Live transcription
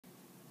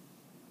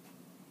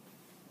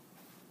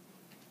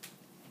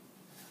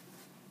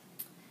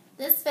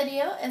This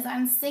video is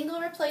on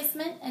single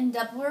replacement and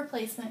double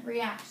replacement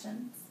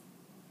reactions.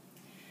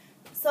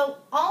 So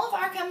all of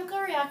our chemical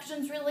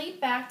reactions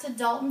relate back to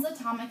Dalton's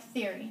atomic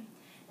theory.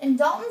 And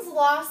Dalton's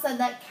law said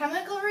that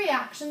chemical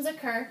reactions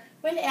occur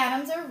when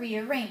atoms are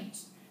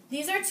rearranged.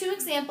 These are two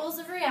examples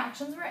of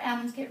reactions where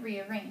atoms get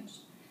rearranged.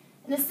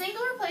 In a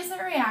single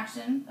replacement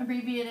reaction,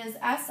 abbreviated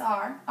as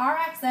SR,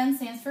 RXN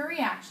stands for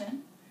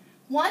reaction.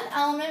 One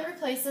element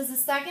replaces the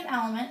second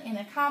element in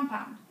a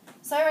compound.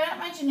 So I write out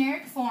my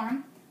generic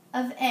form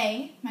of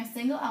A, my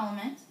single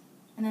element,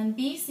 and then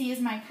BC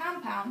is my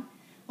compound.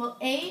 Well,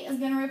 A is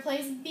going to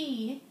replace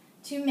B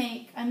to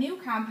make a new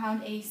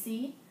compound,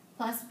 AC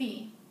plus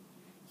B.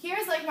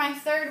 Here's like my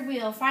third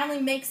wheel finally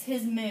makes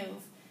his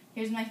move.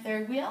 Here's my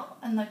third wheel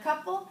and the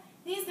couple,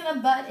 and he's going to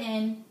butt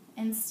in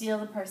and steal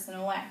the person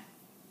away.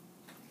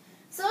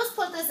 So let's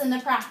put this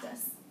into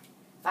practice.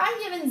 If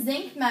I'm given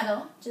zinc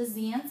metal, which is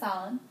Zn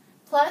solid,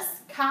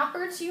 plus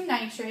copper 2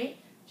 nitrate,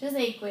 which is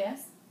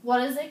aqueous,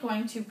 what is it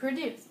going to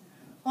produce?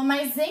 Well,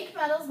 my zinc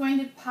metal is going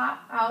to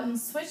pop out and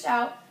switch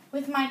out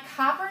with my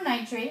copper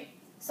nitrate.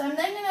 So I'm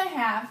then going to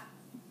have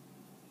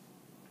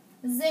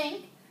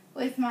zinc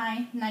with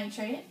my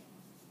nitrate,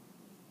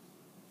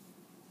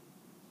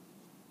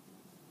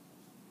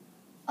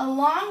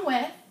 along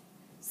with,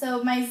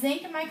 so my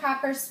zinc and my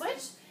copper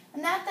switch,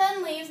 and that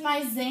then leaves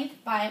my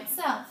zinc by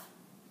itself.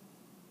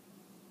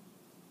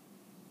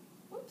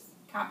 Oops,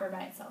 copper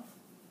by itself.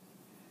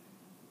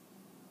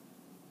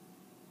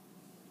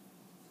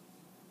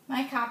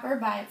 My copper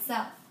by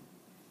itself.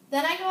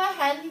 Then I go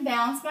ahead and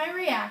balance my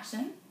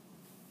reaction.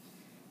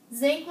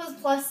 Zinc was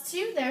plus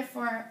 2,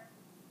 therefore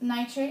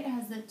nitrate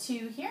has the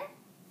 2 here.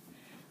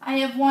 I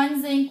have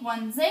 1 zinc,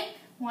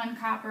 1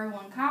 copper,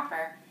 1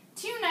 copper,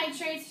 2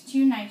 nitrates,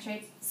 2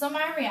 nitrates, so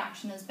my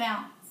reaction is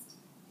balanced.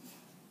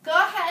 Go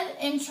ahead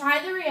and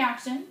try the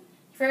reaction,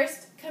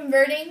 first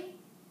converting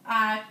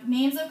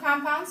names of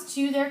compounds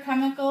to their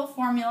chemical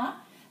formula,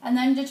 and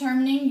then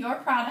determining your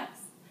products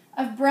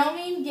of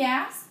bromine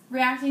gas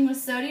reacting with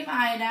sodium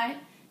iodide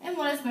and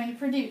what it's going to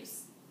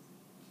produce.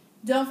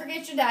 Don't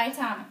forget your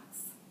diatomics.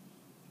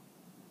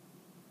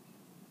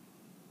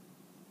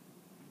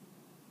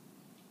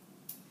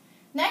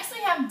 Next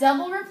we have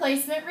double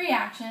replacement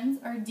reactions,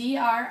 or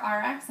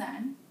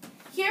DRRXN.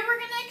 Here we're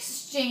going to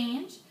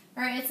exchange,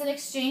 or it's an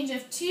exchange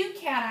of two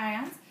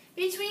cations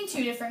between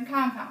two different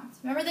compounds.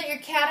 Remember that your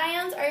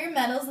cations are your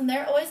metals and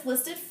they're always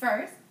listed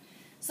first.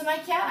 So my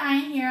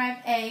cation here I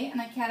have A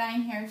and a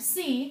cation here of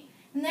C,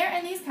 and they're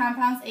in these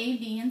compounds A,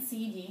 B, and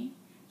C, D.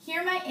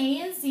 Here my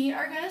A and C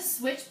are going to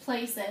switch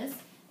places,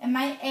 and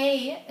my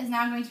A is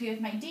now going to be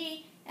with my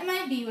D, and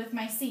my B with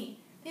my C.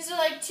 These are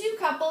like two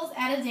couples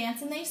at a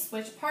dance, and they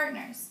switch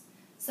partners.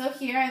 So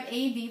here I have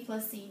AB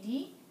plus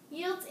CD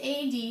yields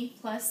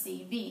AD plus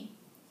CB.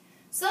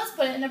 So let's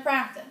put it into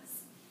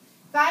practice.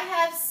 If I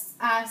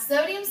have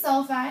sodium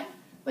sulfide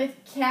with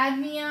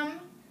cadmium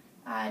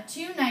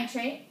 2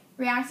 nitrate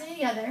reacting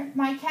together,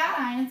 my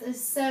cations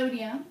is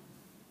sodium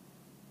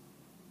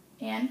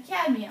and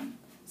cadmium.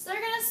 So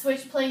they're going to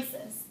switch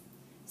places.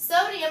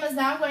 Sodium is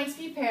now going to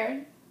be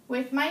paired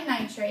with my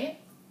nitrate.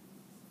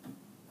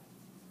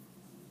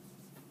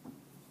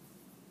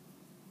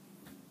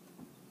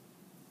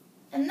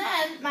 And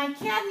then my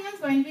cadmium is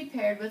going to be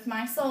paired with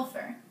my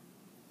sulfur.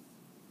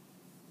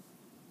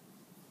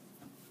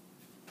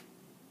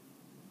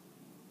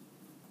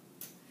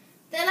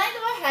 Then I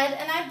go ahead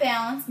and I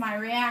balance my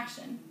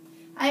reaction.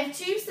 I have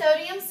 2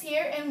 sodiums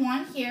here and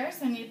 1 here,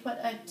 so I need to put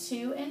a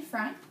 2 in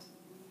front.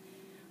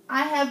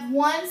 I have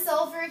 1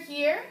 sulfur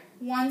here,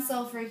 1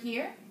 sulfur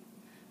here,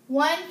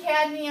 1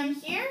 cadmium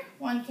here,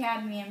 1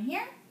 cadmium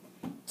here,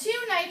 2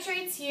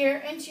 nitrates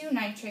here, and 2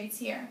 nitrates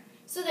here.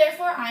 So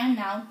therefore I am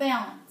now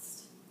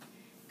balanced.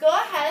 Go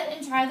ahead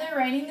and try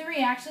writing the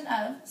reaction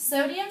of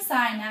sodium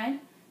cyanide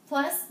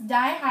plus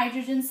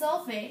dihydrogen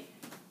sulfate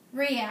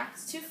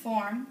reacts to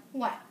form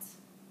what?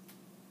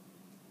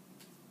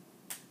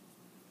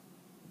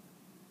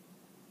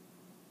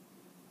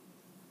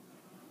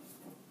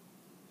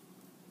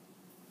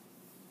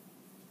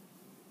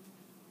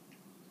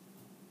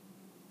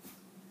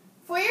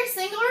 For your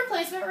single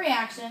replacement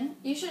reaction,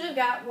 you should have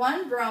got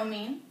 1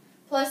 bromine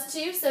plus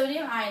 2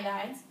 sodium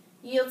iodides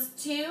yields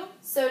 2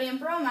 sodium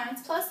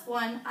bromides plus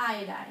 1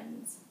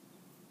 iodides.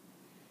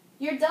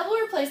 Your double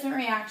replacement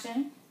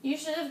reaction, you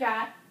should have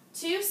got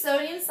 2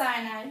 sodium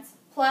cyanides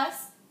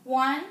plus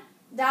 1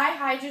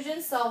 dihydrogen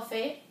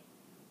sulfate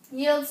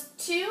yields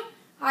 2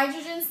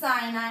 hydrogen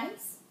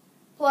cyanides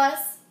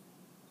plus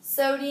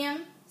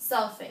sodium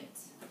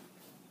sulfate.